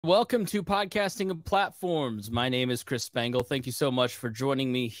Welcome to Podcasting and Platforms. My name is Chris Spangle. Thank you so much for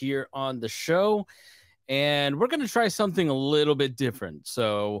joining me here on the show. And we're going to try something a little bit different.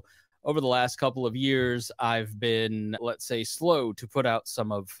 So over the last couple of years, I've been, let's say, slow to put out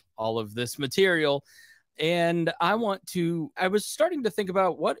some of all of this material. And I was starting to think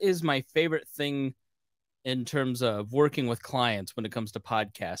about what is my favorite thing in terms of working with clients when it comes to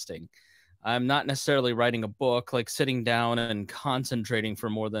podcasting. I'm not necessarily writing a book, like sitting down and concentrating for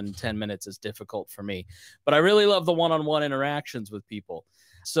more than 10 minutes is difficult for me. But I really love the one-on-one interactions with people.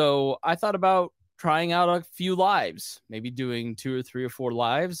 So I thought about trying out a few lives, maybe doing 2 or 3 or 4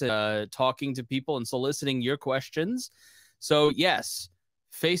 lives, talking to people and soliciting your questions. So yes,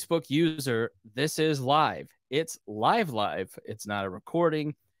 Facebook user, this is live. It's live. It's not a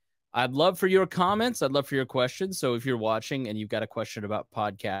recording. I'd love for your comments. I'd love for your questions. So if you're watching and you've got a question about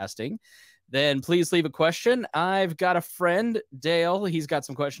podcasting, then please leave a question. I've got a friend, Dale. He's got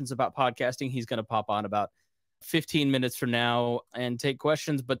some questions about podcasting. He's going to pop on about 15 minutes from now and take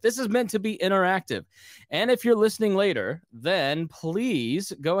questions. But this is meant to be interactive. And if you're listening later, then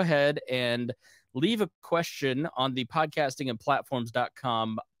please go ahead and leave a question on the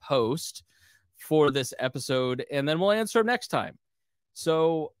podcastingandplatforms.com post for this episode, and then we'll answer them next time.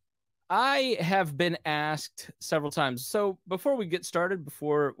 So I have been asked several times. So before we get started,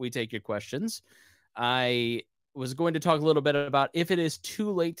 before we take your questions, I was going to talk a little bit about if it is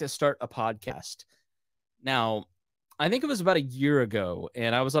too late to start a podcast. Now, I think it was about a year ago,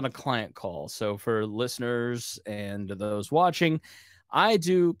 and I was on a client call. So for listeners and those watching, I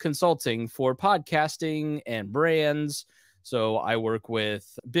do consulting for podcasting and brands. So I work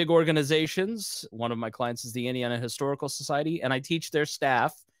with big organizations. One of my clients is the Indiana Historical Society, and I teach their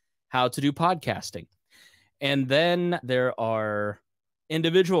staff how to do podcasting. And then there are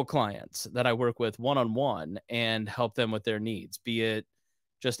individual clients that I work with one-on-one and help them with their needs, be it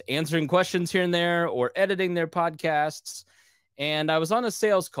just answering questions here and there or editing their podcasts. And I was on a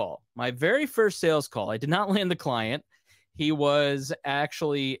sales call, my very first sales call. I did not land the client. He was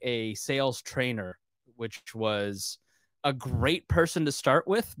actually a sales trainer, which was a great person to start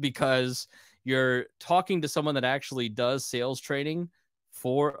with because you're talking to someone that actually does sales training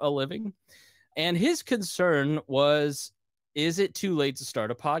for a living. And his concern was, is it too late to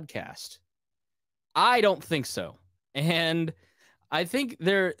start a podcast? I don't think so. And I think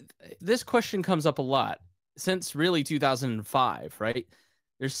this question comes up a lot since really 2005, right?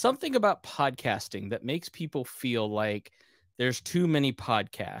 There's something about podcasting that makes people feel like there's too many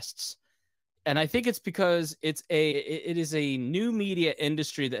podcasts. And I think it's because it is a new media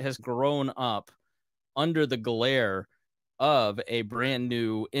industry that has grown up under the glare of a brand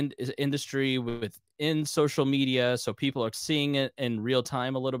new industry within social media. So people are seeing it in real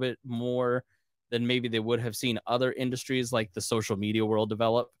time a little bit more than maybe they would have seen other industries like the social media world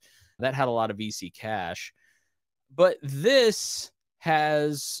develop. That had a lot of VC cash. But this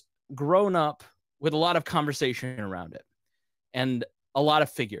has grown up with a lot of conversation around it and a lot of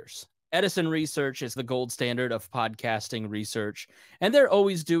figures. Edison Research is the gold standard of podcasting research, and they're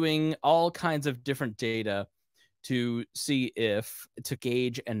always doing all kinds of different data to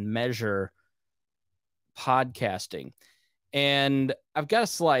gauge and measure podcasting. And I've got a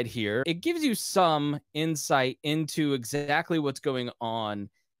slide here. It gives you some insight into exactly what's going on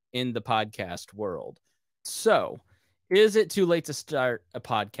in the podcast world. So, is it too late to start a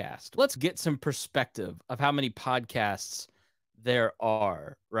podcast? Let's get some perspective of how many podcasts there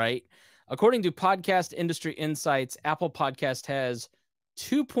are, right? According to Podcast Industry Insights, Apple Podcast has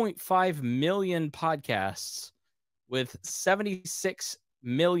 2.5 million podcasts with 76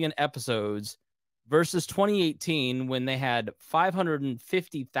 million episodes versus 2018 when they had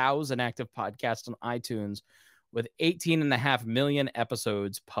 550,000 active podcasts on iTunes with 18.5 million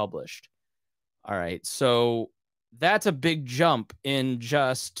episodes published. All right, so that's a big jump in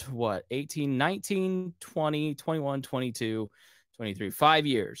just 18, 19, 20, 21, 22, 23, 5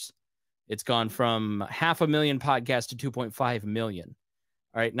 years. It's gone from 500,000 podcasts to 2.5 million.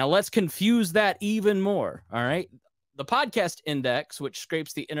 All right, now let's confuse that even more. All right. The Podcast Index, which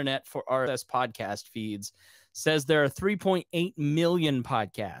scrapes the internet for RSS podcast feeds, says there are 3.8 million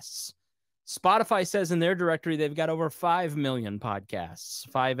podcasts. Spotify says in their directory they've got over 5 million podcasts,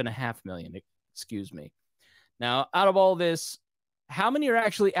 5.5 million, excuse me. Now, out of all this, how many are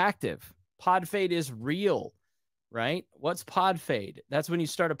actually active? Podfade is real, right? What's Podfade? That's when you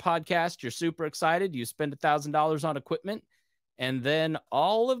start a podcast, you're super excited, you spend $1,000 on equipment, and then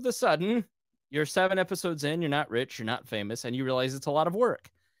all of a sudden, you're 7 episodes in, you're not rich, you're not famous, and you realize it's a lot of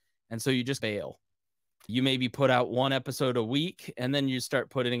work. And so you just bail. You maybe put out 1 episode a week, and then you start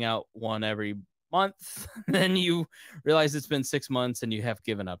putting out one every month, then you realize it's been 6 months and you have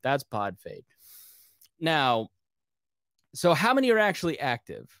given up. That's pod fade. Now, so how many are actually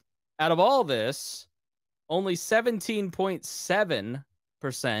active? Out of all this, only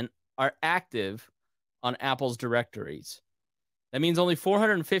 17.7% are active on Apple's directories. That means only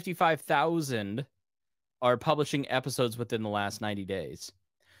 455,000 are publishing episodes within the last 90 days.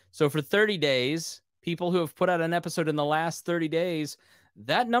 So for 30 days, people who have put out an episode in the last 30 days,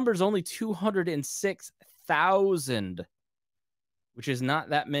 that number is only 206,000, which is not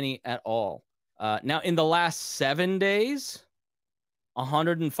that many at all. Now, in the last 7 days,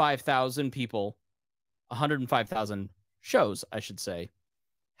 105,000 people, 105,000 shows, I should say,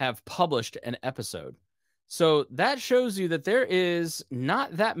 have published an episode. So that shows you that there is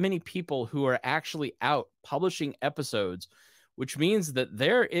not that many people who are actually out publishing episodes, which means that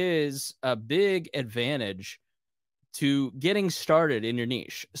there is a big advantage to getting started in your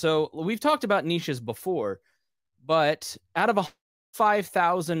niche. So we've talked about niches before, but out of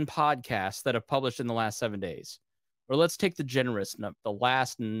 5,000 podcasts that have published in the last 7 days, or let's take the generous number, the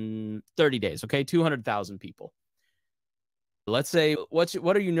last 30 days, okay, 200,000 people. Let's say, what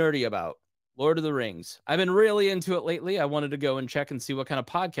are you nerdy about? Lord of the Rings. I've been really into it lately. I wanted to go and check and see what kind of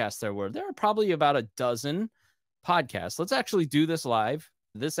podcasts there were. There are probably about a dozen podcasts. Let's actually do this live.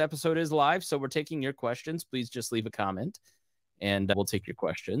 This episode is live, so we're taking your questions. Please just leave a comment, and we'll take your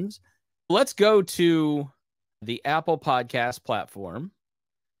questions. Let's go to the Apple Podcast platform,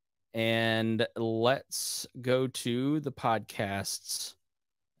 and let's go to the podcasts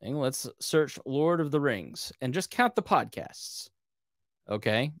thing. Let's search Lord of the Rings and just count the podcasts.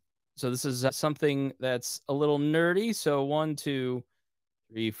 Okay. So this is something that's a little nerdy. So 1, 2,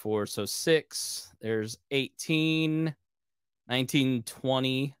 3, 4. So 6. There's 18, 19,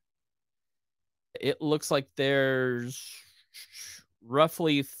 20. It looks like there's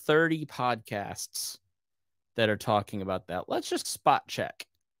roughly 30 podcasts that are talking about that. Let's just spot check.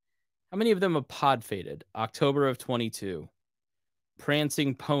 How many of them have pod faded? October of 22.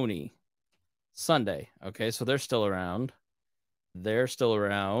 Prancing Pony. Sunday. Okay, so they're still around. They're still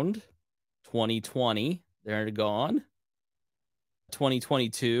around. 2020, they're gone.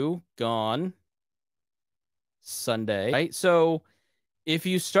 2022, gone. Sunday, right? So if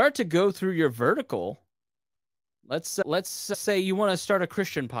you start to go through your vertical, let's say you want to start a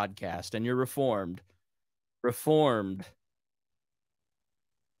Christian podcast and you're Reformed. Right?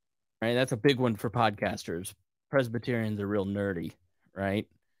 That's a big one for podcasters. Presbyterians are real nerdy, right?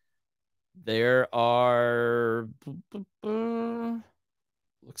 There are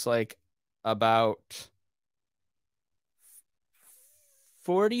looks like about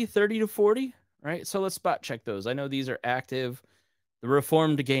 30 to 40, right? So let's spot check those. I know these are active. The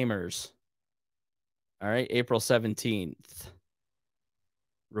Reformed Gamers. All right, April 17th.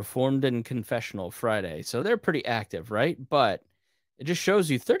 Reformed and Confessional Friday. So they're pretty active, right? But it just shows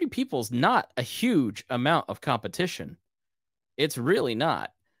you 30 people is not a huge amount of competition. It's really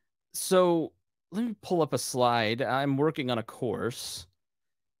not. So let me pull up a slide. I'm working on a course,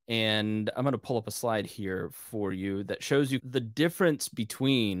 and I'm going to pull up a slide here for you that shows you the difference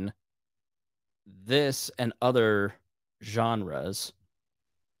between this and other genres.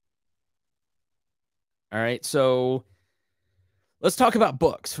 All right, so let's talk about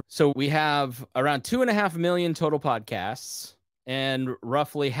books. So we have around 2.5 million total podcasts, and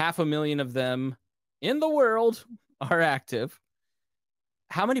roughly 500,000 of them in the world are active.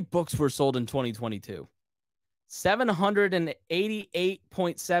 How many books were sold in 2022?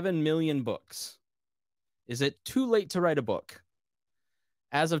 788.7 million books. Is it too late to write a book?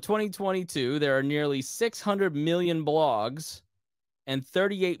 As of 2022, there are nearly 600 million blogs and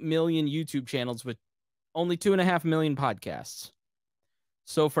 38 million YouTube channels with only 2.5 million podcasts.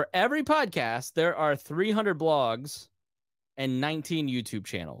 So for every podcast, there are 300 blogs and 19 YouTube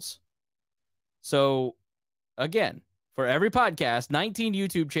channels. So again, for every podcast, 19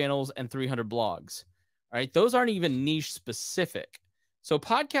 YouTube channels and 300 blogs. All right, those aren't even niche specific. So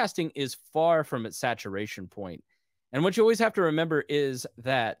podcasting is far from its saturation point. And what you always have to remember is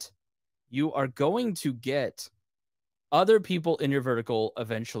that you are going to get other people in your vertical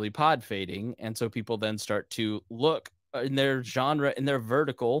eventually pod fading. And so people then start to look in their genre, in their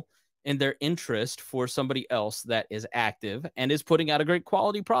vertical, in their interest for somebody else that is active and is putting out a great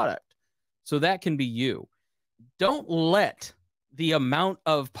quality product. So that can be you. Don't let the amount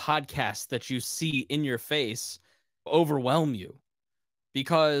of podcasts that you see in your face overwhelm you,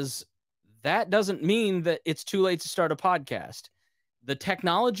 because that doesn't mean that it's too late to start a podcast. The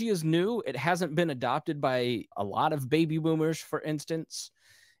technology is new. It hasn't been adopted by a lot of baby boomers, for instance.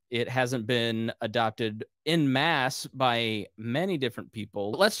 It hasn't been adopted en masse by many different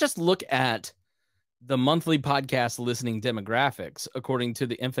people. Let's just look at the monthly podcast listening demographics, according to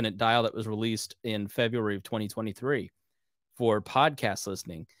the Infinite Dial that was released in February of 2023 for podcast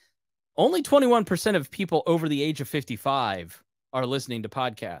listening, only 21% of people over the age of 55 are listening to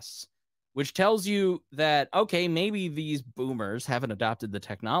podcasts, which tells you that, okay, maybe these boomers haven't adopted the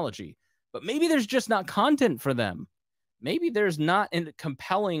technology, but maybe there's just not content for them. Maybe there's not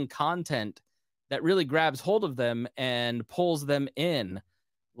compelling content that really grabs hold of them and pulls them in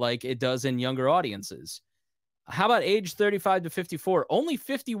like it does in younger audiences. How about age 35 to 54? Only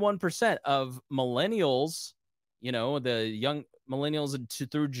 51% of millennials, the young millennials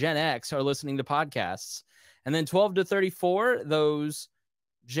through Gen X are listening to podcasts. And then 12 to 34, those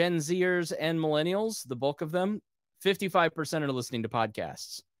Gen Zers and millennials, the bulk of them, 55% are listening to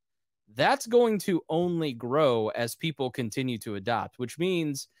podcasts. That's going to only grow as people continue to adopt, which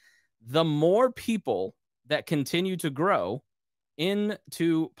means the more people that continue to grow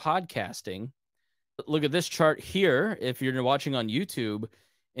into podcasting. Look at this chart here. If you're watching on YouTube,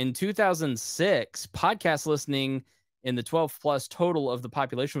 in 2006, podcast listening in the 12 plus total of the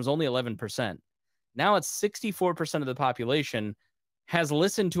population was only 11%. Now it's 64% of the population has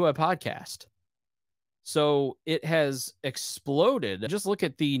listened to a podcast. So it has exploded. Just look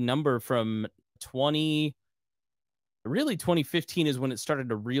at the number from 2015 is when it started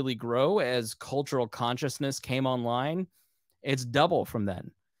to really grow as cultural consciousness came online. It's double from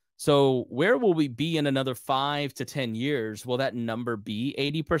then. So where will we be in another 5 to 10 years? Will that number be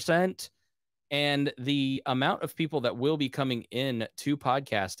 80%? And the amount of people that will be coming in to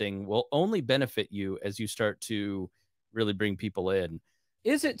podcasting will only benefit you as you start to really bring people in.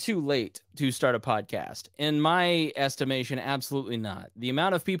 Is it too late to start a podcast? In my estimation, absolutely not. The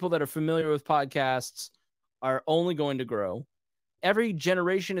amount of people that are familiar with podcasts are only going to grow. Every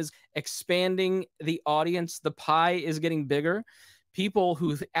generation is expanding the audience. The pie is getting bigger. People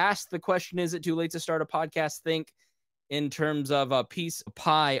who ask the question, is it too late to start a podcast, think in terms of a piece of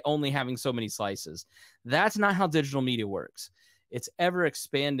pie only having so many slices. That's not how digital media works. It's ever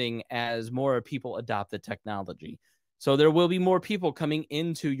expanding as more people adopt the technology. So there will be more people coming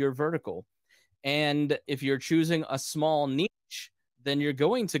into your vertical. And if you're choosing a small niche, then you're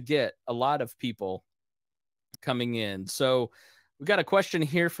going to get a lot of people coming in. So we got a question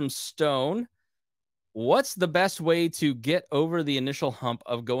here from Stone. What's the best way to get over the initial hump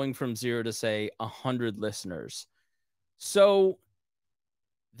of going from 0 to, say, 100 listeners? So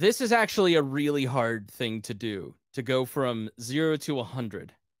this is actually a really hard thing to do, to go from 0 to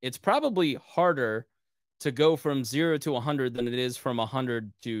 100. It's probably harder to go from 0 to 100 than it is from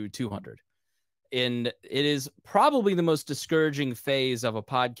 100 to 200. And it is probably the most discouraging phase of a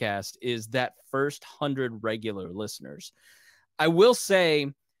podcast is that first 100 regular listeners. I will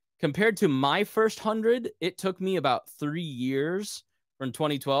say, compared to my first 100, it took me about 3 years from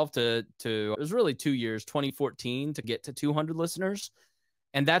 2012 to it was really 2 years, 2014, to get to 200 listeners.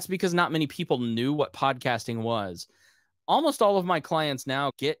 And that's because not many people knew what podcasting was. Almost all of my clients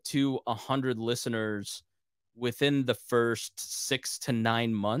now get to 100 listeners within the first 6 to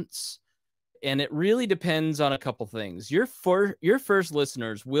 9 months. And it really depends on a couple things. Your first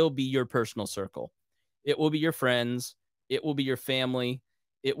listeners will be your personal circle. It will be your friends. It will be your family.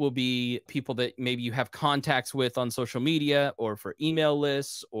 It will be people that maybe you have contacts with on social media or for email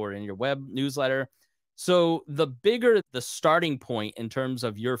lists or in your web newsletter. So the bigger the starting point in terms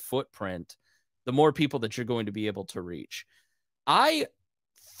of your footprint, the more people that you're going to be able to reach. I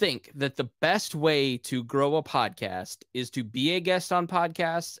think that the best way to grow a podcast is to be a guest on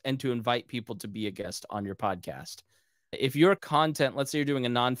podcasts and to invite people to be a guest on your podcast. If your content, let's say you're doing a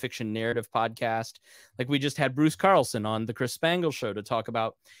nonfiction narrative podcast, like we just had Bruce Carlson on the Chris Spangle show to talk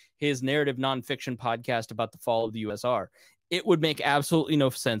about his narrative nonfiction podcast about the fall of the USR. It would make absolutely no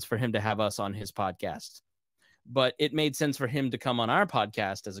sense for him to have us on his podcast, but it made sense for him to come on our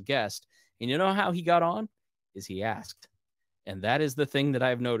podcast as a guest. And you know how he got on? Is he asked. And that is the thing that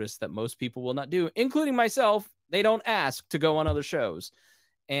I've noticed that most people will not do, including myself. They don't ask to go on other shows.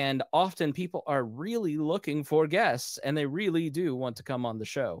 And often people are really looking for guests and they really do want to come on the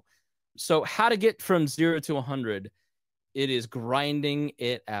show. So how to get from 0 to 100? It is grinding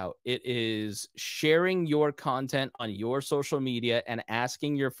it out. It is sharing your content on your social media and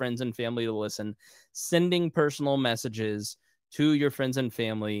asking your friends and family to listen, sending personal messages to your friends and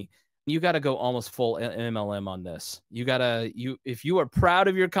family. You got to go almost full MLM on this. If you are proud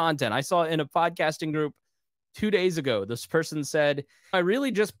of your content. I saw in a podcasting group 2 days ago, this person said, I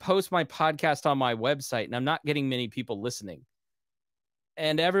really just post my podcast on my website and I'm not getting many people listening.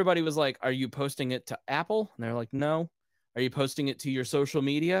 And everybody was like, are you posting it to Apple? And they're like, no. Are you posting it to your social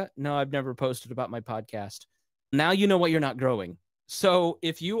media? No, I've never posted about my podcast. Now you know what you're not growing. So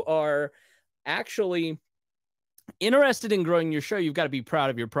if you are actually interested in growing your show, you've got to be proud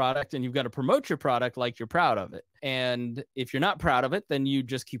of your product, and you've got to promote your product like you're proud of it. And if you're not proud of it, then you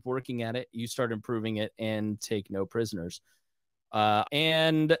just keep working at it. You start improving it and take no prisoners.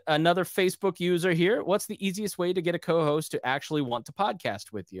 And another Facebook user here. What's the easiest way to get a co-host to actually want to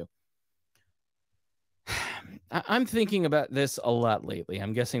podcast with you? I'm thinking about this a lot lately.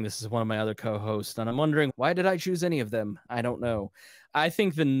 I'm guessing this is one of my other co-hosts, and I'm wondering, why did I choose any of them? I don't know. I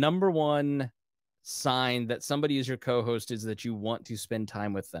think the number one sign that somebody is your co-host is that you want to spend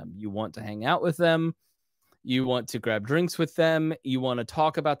time with them. You want to hang out with them. You want to grab drinks with them. You want to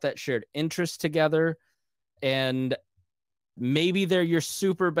talk about that shared interest together. And maybe they're your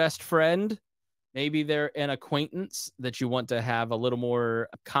super best friend. Maybe they're an acquaintance that you want to have a little more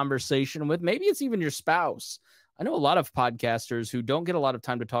conversation with. Maybe it's even your spouse. I know a lot of podcasters who don't get a lot of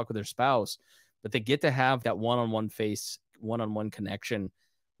time to talk with their spouse, but they get to have that one-on-one connection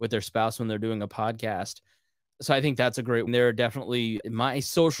with their spouse when they're doing a podcast. So I think that's a great one. There are definitely, my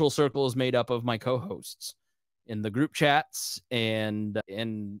social circle is made up of my co-hosts in the group chats and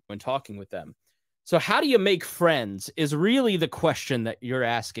when talking with them. So how do you make friends is really the question that you're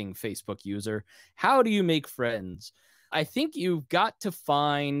asking, Facebook user. How do you make friends? I think you've got to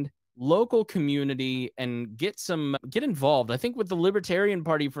find local community and get involved. I think with the Libertarian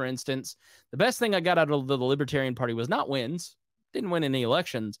Party, for instance, the best thing I got out of the Libertarian Party was not wins. Didn't win any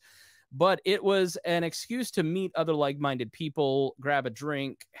elections, but it was an excuse to meet other like-minded people, grab a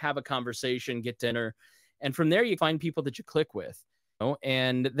drink, have a conversation, get dinner. And from there, you find people that you click with.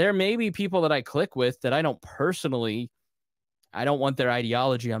 And there may be people that I click with that I don't want their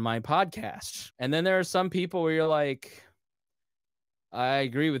ideology on my podcast. And then there are some people where you're like, I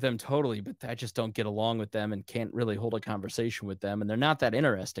agree with them totally, but I just don't get along with them and can't really hold a conversation with them. And they're not that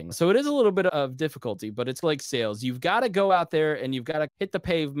interesting. So it is a little bit of difficulty, but it's like sales. You've got to go out there and you've got to hit the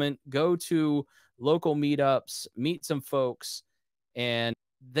pavement, go to local meetups, meet some folks, and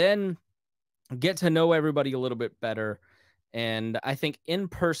then get to know everybody a little bit better. And I think in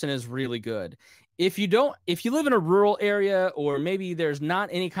person is really good. If you live in a rural area, or maybe there's not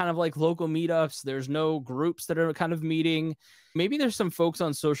any kind of like local meetups, there's no groups that are kind of meeting, maybe there's some folks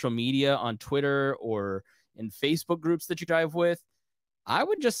on social media, on Twitter or in Facebook groups that you drive with, I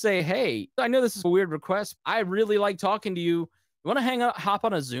would just say, hey, I know this is a weird request. I really like talking to you. You want to hang out, hop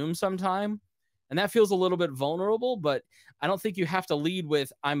on a Zoom sometime? And that feels a little bit vulnerable, but I don't think you have to lead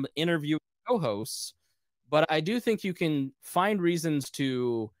with, I'm interviewing co-hosts. But I do think you can find reasons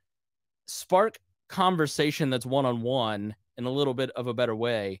to spark conversation that's one-on-one in a little bit of a better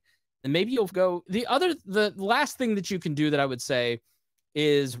way. And maybe you'll go, the last thing that you can do that I would say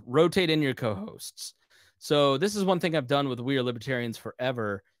is rotate in your co-hosts. So this is one thing I've done with We Are Libertarians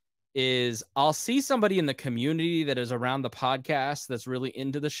Forever is I'll see somebody in the community that is around the podcast that's really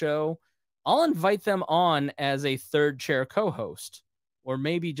into the show. I'll invite them on as a third chair co-host, or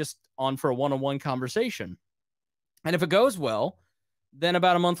maybe just on for a one-on-one conversation. And if it goes well, then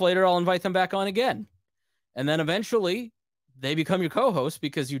about a month later, I'll invite them back on again. And then eventually they become your co-host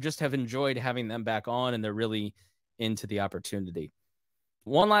because you just have enjoyed having them back on and they're really into the opportunity.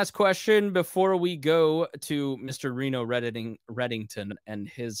 One last question before we go to Mr. Reno Reddington and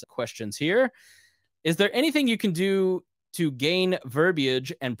his questions here. Is there anything you can do to gain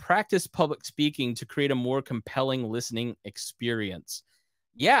verbiage and practice public speaking to create a more compelling listening experience?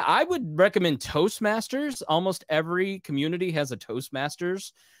 Yeah, I would recommend Toastmasters. Almost every community has a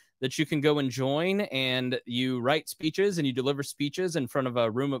Toastmasters that you can go and join, and you write speeches and you deliver speeches in front of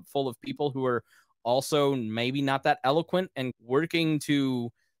a room full of people who are also maybe not that eloquent and working to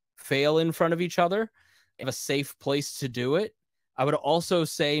fail in front of each other. Have a safe place to do it. I would also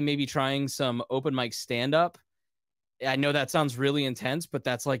say maybe trying some open mic stand-up. I know that sounds really intense, but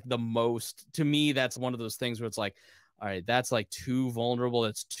that's like to me, that's one of those things where it's like, all right, that's like too vulnerable.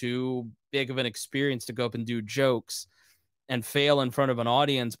 It's too big of an experience to go up and do jokes and fail in front of an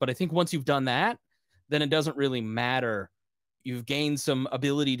audience. But I think once you've done that, then it doesn't really matter. You've gained some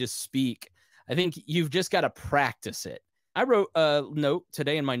ability to speak. I think you've just got to practice it. I wrote a note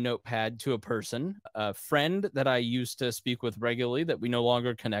today in my notepad to a friend that I used to speak with regularly that we no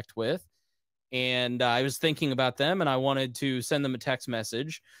longer connect with. And I was thinking about them and I wanted to send them a text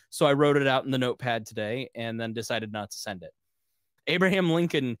message. So I wrote it out in the notepad today and then decided not to send it. Abraham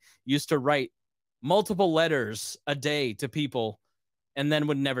Lincoln used to write multiple letters a day to people and then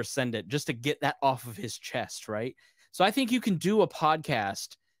would never send it just to get that off of his chest, right? So I think you can do a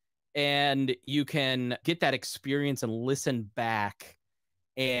podcast and you can get that experience and listen back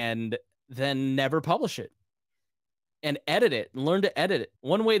and then never publish it. and edit it and learn to edit it.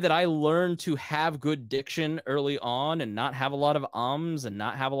 One way that I learned to have good diction early on and not have a lot of ums and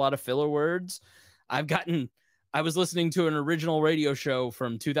not have a lot of filler words, I was listening to an original radio show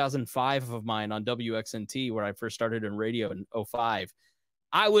from 2005 of mine on WXNT, where I first started in radio in 05.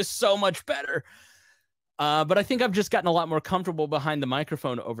 I was so much better. But I think I've just gotten a lot more comfortable behind the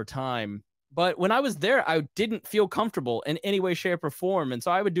microphone over time. But when I was there, I didn't feel comfortable in any way, shape, or form. And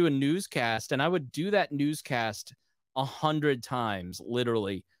so I would do a newscast, and I would do that newscast 100 times,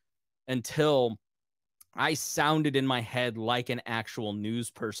 literally, until I sounded in my head like an actual news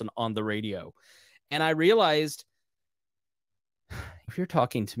person on the radio. And I realized, if you're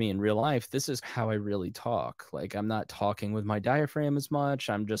talking to me in real life, this is how I really talk. Like, I'm not talking with my diaphragm as much.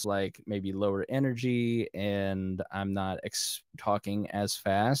 I'm just like maybe lower energy, and I'm not talking as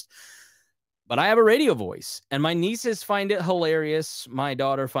fast. But I have a radio voice, and my nieces find it hilarious. My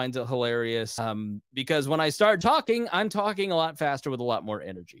daughter finds it hilarious because when I start talking, I'm talking a lot faster with a lot more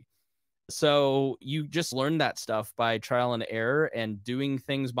energy. So you just learn that stuff by trial and error and doing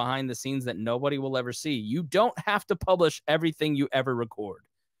things behind the scenes that nobody will ever see. You don't have to publish everything you ever record.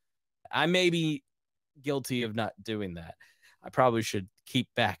 I may be guilty of not doing that. I probably should keep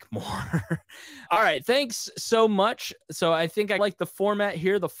back more. All right. Thanks so much. So I think I like the format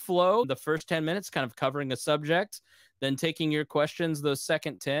here, the flow, the first 10 minutes kind of covering a subject, then taking your questions, those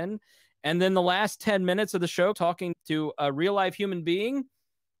second 10, and then the last 10 minutes of the show talking to a real life human being.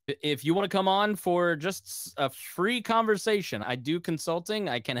 If you want to come on for just a free conversation, I do consulting.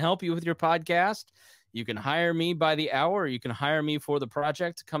 I can help you with your podcast. You can hire me by the hour. Or you can hire me for the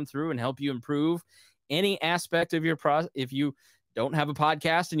project to come through and help you improve any aspect of your process. If you don't have a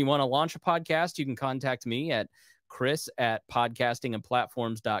podcast and you want to launch a podcast, you can contact me at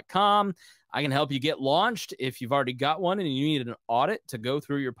chris@podcastingandplatforms.com. I can help you get launched if you've already got one and you need an audit to go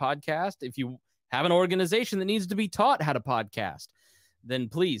through your podcast. If you have an organization that needs to be taught how to podcast, then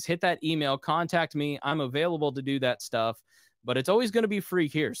please hit that email, contact me. I'm available to do that stuff, but it's always going to be free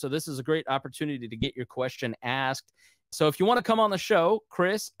here. So this is a great opportunity to get your question asked. So if you want to come on the show,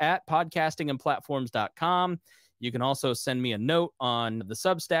 chris@podcastingandplatforms.com. You can also send me a note on the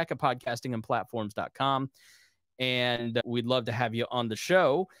Substack at podcastingandplatforms.com. And we'd love to have you on the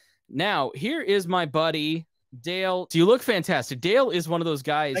show. Now, here is my buddy, Dale. You look fantastic. Dale is one of those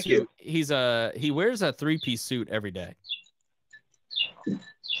guys who he wears a 3-piece suit every day.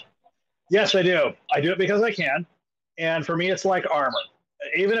 Yes, I do. I do it because I can. And for me, it's like armor.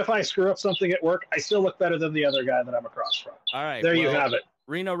 Even if I screw up something at work, I still look better than the other guy that I'm across from. All right. There you have it.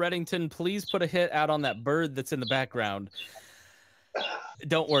 Reno Reddington, please put a hit out on that bird that's in the background.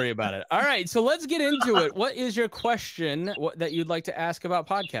 Don't worry about it. All right. So let's get into it. What is your question that you'd like to ask about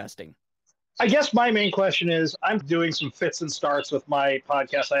podcasting? I guess my main question is, I'm doing some fits and starts with my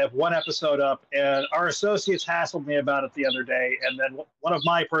podcast. I have one episode up, and our associates hassled me about it the other day, and then one of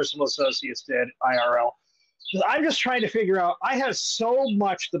my personal associates did, IRL. I'm just trying to figure out, I have so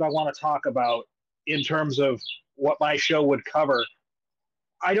much that I want to talk about in terms of what my show would cover.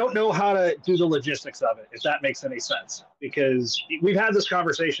 I don't know how to do the logistics of it, if that makes any sense, because we've had this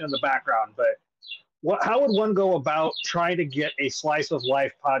conversation in the background, but how would one go about trying to get a slice of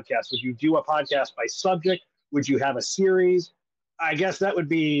life podcast? Would you do a podcast by subject? Would you have a series? I guess that would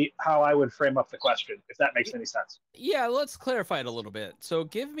be how I would frame up the question, if that makes any sense. Yeah, let's clarify it a little bit. So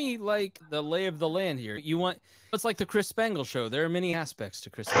give me like the lay of the land here. It's like the Chris Spangle show. There are many aspects to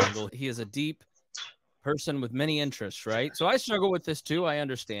Chris Spangle. He is a deep person with many interests, right? So I struggle with this too. I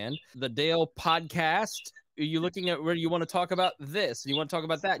understand. The Dale podcast. Are you looking at where you want to talk about this? And you want to talk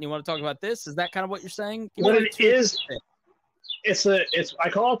about that? And you want to talk about this? Is that kind of what you're saying? What it is, I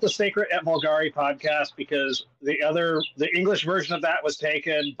call it the Sacred et Vulgari podcast because the English version of that was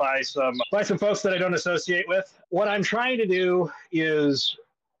taken by some folks that I don't associate with. What I'm trying to do is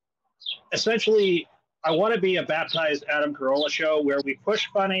essentially, I want to be a baptized Adam Carolla show where we push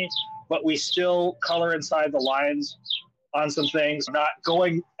funny, but we still color inside the lines on some things. I'm not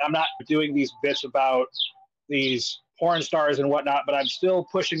doing these bits about these porn stars and whatnot, but I'm still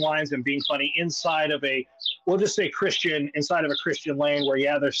pushing lines and being funny inside of we'll just say inside of a Christian lane where,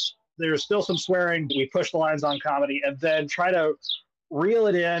 yeah, there's still some swearing. We push the lines on comedy and then try to reel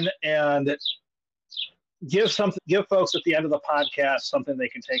it in and give folks at the end of the podcast something they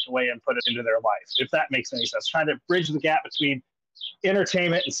can take away and put it into their life, if that makes any sense. Trying to bridge the gap between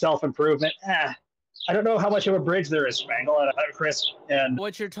entertainment and self-improvement. I don't know how much of a bridge there is, Spangle, Chris. And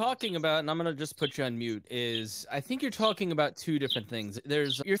what you're talking about, and I'm going to just put you on mute, is I think you're talking about two different things.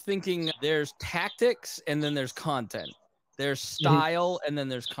 You're thinking there's tactics and then there's content. There's style and then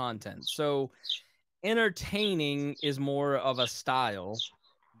there's content. So entertaining is more of a style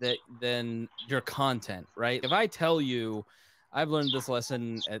than your content, right? If I tell you, I've learned this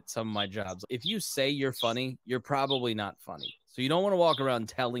lesson at some of my jobs. If you say you're funny, you're probably not funny. So you don't want to walk around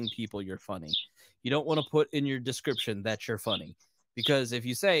telling people you're funny. You don't want to put in your description that you're funny, because if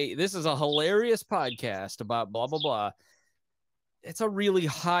you say this is a hilarious podcast about blah, blah, blah, it's a really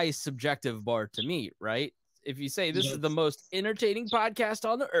high subjective bar to meet, right? If you say this is the most entertaining podcast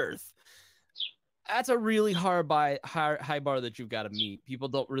on the earth, that's a really high bar that you've got to meet. People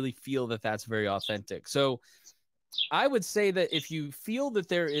don't really feel that that's very authentic. So I would say that if you feel that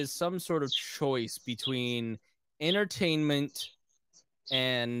there is some sort of choice between entertainment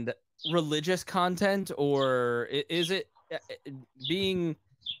and religious content, or is it being,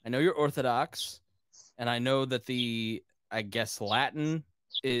 I know you're Orthodox, and I know that I guess Latin,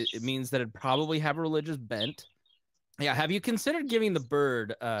 it means that it probably have a religious bent. Yeah, have you considered giving the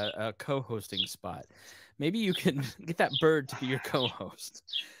bird a co-hosting spot? Maybe you can get that bird to be your co-host.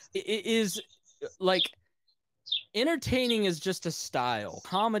 It is like, entertaining is just a style.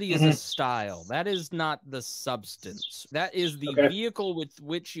 Comedy is a style. That is not the substance. That is the vehicle with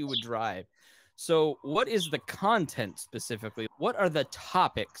which you would drive. So what is the content specifically? What are the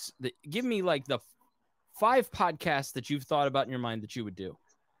topics? Give me like the 5 podcasts that you've thought about in your mind that you would do.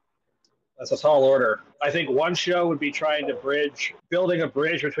 That's a tall order. I think one show would be trying to building a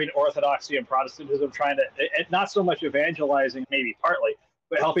bridge between Orthodoxy and Protestantism, trying to, not so much evangelizing, maybe partly,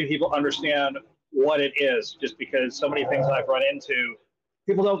 but helping people understand what it is, just because so many things I've run into,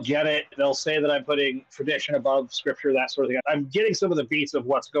 people don't get it. They'll say that I'm putting tradition above scripture, that sort of thing. I'm getting some of the beats of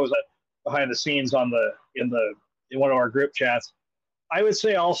what goes behind the scenes in one of our group chats. I would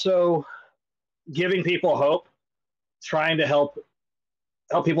say also giving people hope, trying to help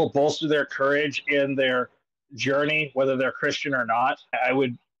people bolster their courage in their journey, whether they're Christian or not. I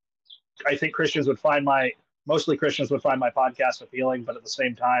think mostly Christians would find my podcast appealing, but at the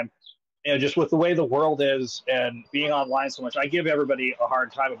same time, just with the way the world is and being online so much, I give everybody a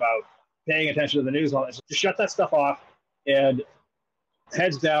hard time about paying attention to the news. Just shut that stuff off and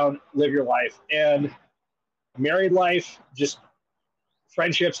heads down, live your life. And married life, just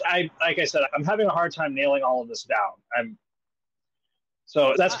friendships. Like I said, I'm having a hard time nailing all of this down.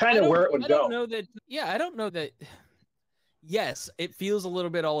 So that's kind of where it would go. I don't know that. Yes, it feels a little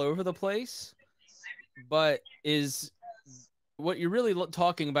bit all over the place, but what you're really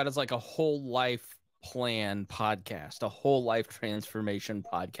talking about is like a whole life plan podcast, a whole life transformation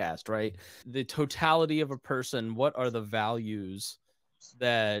podcast, right? The totality of a person. What are the values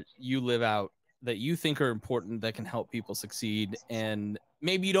that you live out that you think are important that can help people succeed? And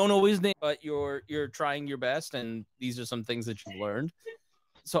maybe you don't always name, but you're trying your best, and these are some things that you've learned.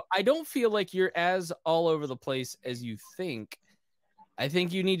 So I don't feel like you're as all over the place as you think. I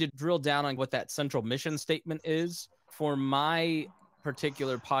think you need to drill down on what that central mission statement is. For my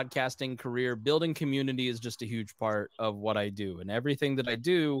particular podcasting career, building community is just a huge part of what I do. And everything that I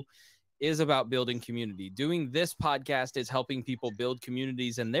do is about building community. Doing this podcast is helping people build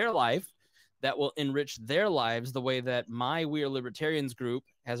communities in their life that will enrich their lives the way that my We Are Libertarians group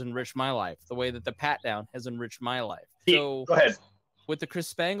has enriched my life, the way that the Pat Down has enriched my life. So go ahead. With the Chris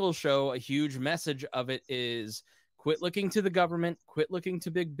Spangle Show, a huge message of it is quit looking to the government, quit looking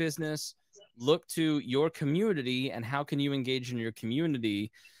to big business, look to your community, and how can you engage in your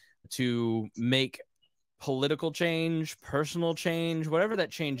community to make political change, personal change, whatever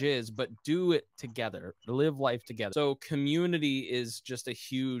that change is, but do it together, live life together. So community is just a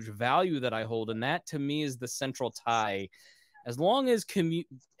huge value that I hold, and that to me is the central tie. As long as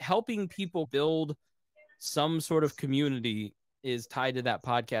helping people build some sort of community is tied to that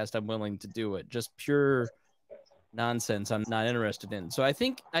podcast, I'm willing to do it. Just pure nonsense I'm not interested in. So I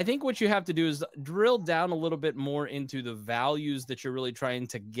think what you have to do is drill down a little bit more into the values that you're really trying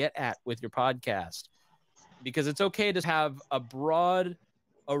to get at with your podcast, because it's okay to have a broad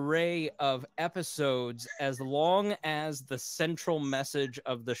array of episodes as long as the central message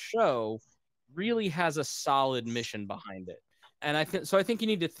of the show really has a solid mission behind it. And I think you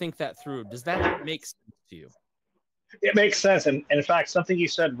need to think that through. Does that make sense to you? It makes sense. And in fact, something you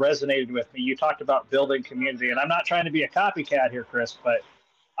said resonated with me. You talked about building community, and I'm not trying to be a copycat here, Chris, but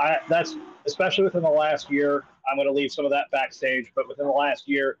that's especially within the last year. I'm going to leave some of that backstage, but within the last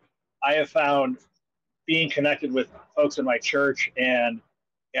year, I have found being connected with folks in my church and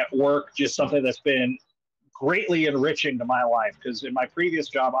at work just something that's been greatly enriching to my life. Because in my previous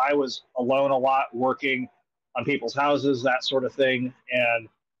job, I was alone a lot, working on people's houses, that sort of thing. And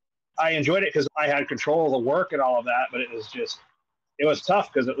I enjoyed it because I had control of the work and all of that, but it was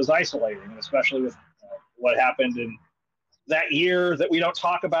tough because it was isolating, especially with what happened in that year that we don't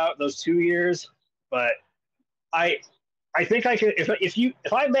talk about, those 2 years. But I think I could,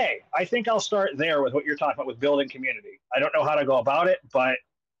 if I may, I think I'll start there with what you're talking about with building community. I don't know how to go about it, but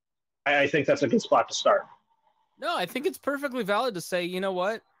I think that's a good spot to start. No, I think it's perfectly valid to say, you know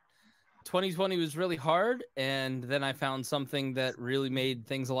what? 2020 was really hard, and then I found something that really made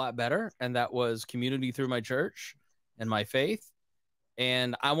things a lot better, and that was community through my church and my faith.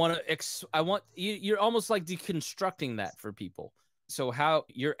 And I want you're almost like deconstructing that for people. So how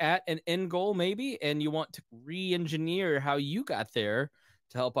you're at an end goal maybe, and you want to re-engineer how you got there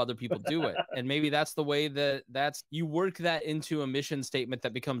to help other people do it. And maybe that's the way that's you work that into a mission statement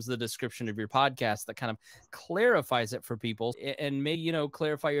that becomes the description of your podcast that kind of clarifies it for people, and maybe, you know,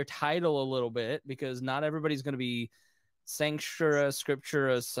 clarify your title a little bit, because not everybody's going to be sanctura,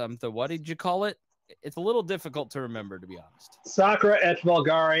 scriptura, something. What did you call it? It's a little difficult to remember, to be honest. Sacra et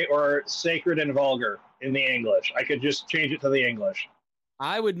vulgare, or sacred and vulgar in the English. I could just change it to the English.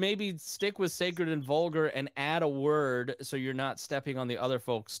 I would maybe stick with sacred and vulgar and add a word so you're not stepping on the other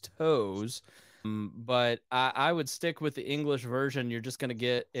folks' toes. But I would stick with the English version. You're just going to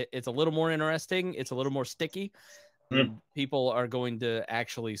get it's a little more interesting. It's a little more sticky. People are going to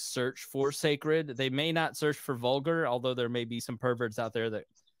actually search for sacred. They may not search for vulgar, although there may be some perverts out there that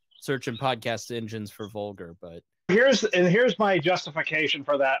search in podcast engines for vulgar. But here's my justification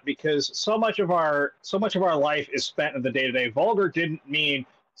for that, because so much of our life is spent in the day-to-day. Vulgar didn't mean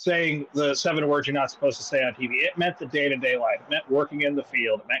saying the 7 words you're not supposed to say on TV. It meant the day-to-day life. It meant working in the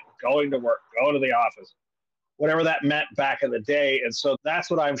field. It meant going to work, going to the office, whatever that meant back in the day. And so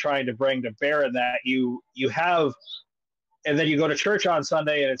that's what I'm trying to bring to bear, in that you have, and then you go to church on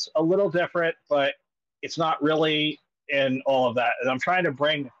Sunday and it's a little different, but it's not really in all of that. And I'm trying to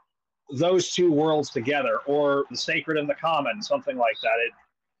bring those two worlds together, or the sacred and the common, something like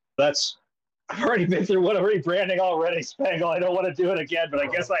that. I've already been through one rebranding already, Spangle. I don't want to do it again, but I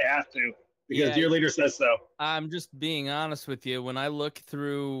guess I have to, because your leader says so. I'm just being honest with you. When I look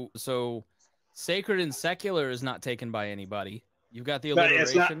through, so sacred and secular is not taken by anybody. You've got the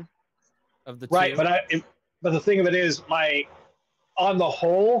alliteration of the right, two. but the thing of it is, on the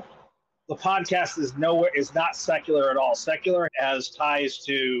whole, the podcast is not secular at all. Secular has ties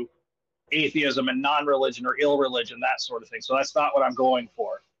to atheism and non-religion or ill religion, that sort of thing. So that's not what I'm going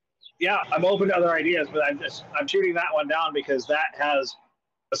for. Yeah, I'm open to other ideas, but I'm shooting that one down because that has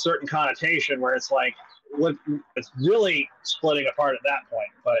a certain connotation where it's like, it's really splitting apart at that point.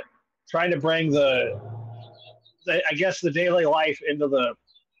 But trying to bring I guess the daily life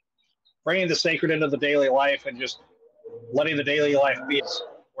bringing the sacred into the daily life, and just letting the daily life be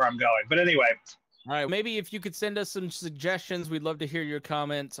where I'm going. But anyway. All right, maybe if you could send us some suggestions, we'd love to hear your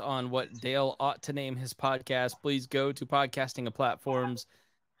comments on what Dale ought to name his podcast. Please go to Podcasting and Platforms.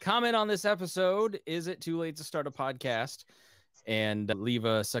 Comment on this episode. Is it too late to start a podcast? And leave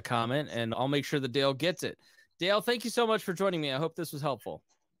us a comment, and I'll make sure that Dale gets it. Dale, thank you so much for joining me. I hope this was helpful.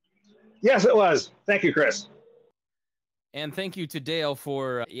 Yes, it was. Thank you, Chris. And thank you to Dale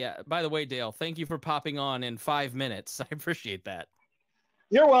for, by the way, Dale, thank you for popping on in 5 minutes. I appreciate that.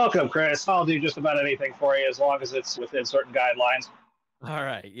 You're welcome, Chris. I'll do just about anything for you as long as it's within certain guidelines. All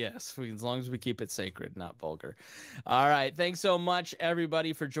right. Yes. As long as we keep it sacred, not vulgar. All right. Thanks so much,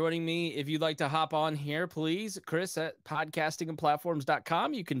 everybody, for joining me. If you'd like to hop on here, please, Chris at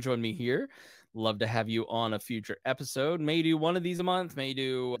podcastingandplatforms.com. You can join me here. Love to have you on a future episode. May do one of these a month, may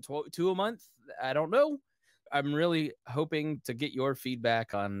do 2 a month. I don't know. I'm really hoping to get your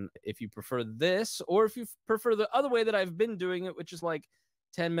feedback on if you prefer this, or if you prefer the other way that I've been doing it, which is like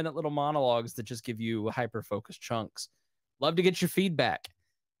 10-minute little monologues that just give you hyper-focused chunks. Love to get your feedback.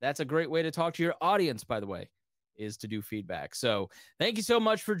 That's a great way to talk to your audience, by the way, is to do feedback. So thank you so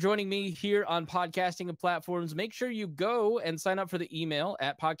much for joining me here on Podcasting and Platforms. Make sure you go and sign up for the email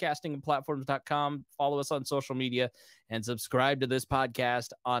at podcastingandplatforms.com. Follow us on social media and subscribe to this podcast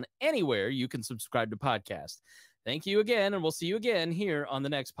on anywhere you can subscribe to podcasts. Thank you again, and we'll see you again here on the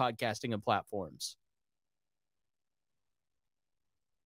next Podcasting and Platforms.